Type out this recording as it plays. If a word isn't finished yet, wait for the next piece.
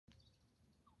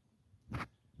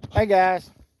Hey guys,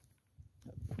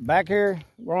 back here,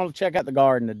 we're going to check out the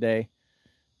garden today.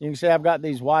 You can see I've got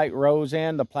these white rows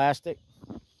in the plastic.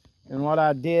 And what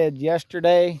I did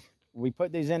yesterday, we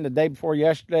put these in the day before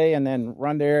yesterday and then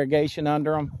run the irrigation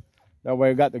under them. That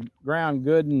way we got the ground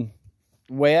good and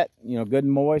wet, good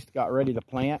and moist, got ready to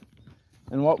plant.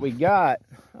 And what we got,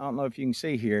 I don't know if you can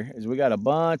see here, is we got a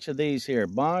bunch of these here, a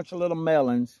bunch of little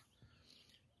melons.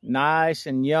 Nice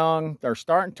and young. They're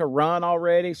starting to run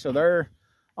already, so they're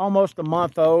almost a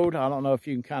month old. I don't know if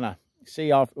you can kind of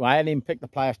see off. Well, I hadn't even picked the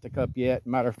plastic up yet.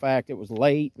 Matter of fact, it was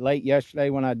late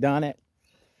yesterday when I done it,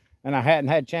 and I hadn't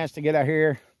had a chance to get out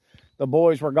here. The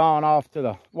boys were gone off to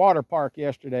the water park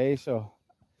yesterday, so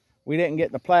we didn't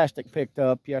get the plastic picked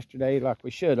up yesterday like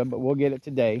we should have, but we'll get it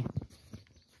today.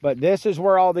 But this is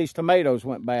where all these tomatoes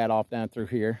went bad off down through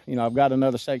here. I've got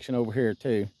another section over here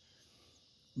too.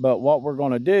 But what we're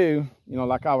going to do,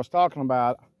 like I was talking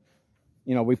about,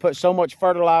 we put so much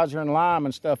fertilizer and lime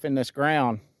and stuff in this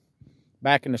ground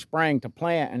back in the spring to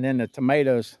plant, and then the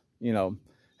tomatoes,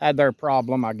 had their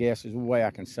problem, I guess is the way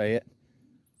I can say it.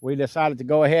 We decided to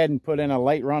go ahead and put in a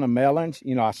late run of melons.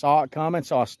 I saw it coming,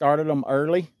 so I started them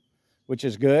early, which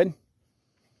is good.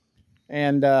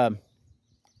 And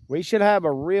we should have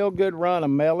a real good run of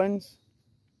melons,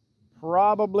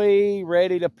 probably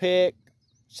ready to pick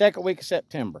second week of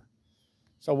September.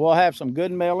 So we'll have some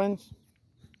good melons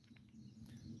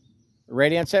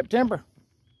ready in September.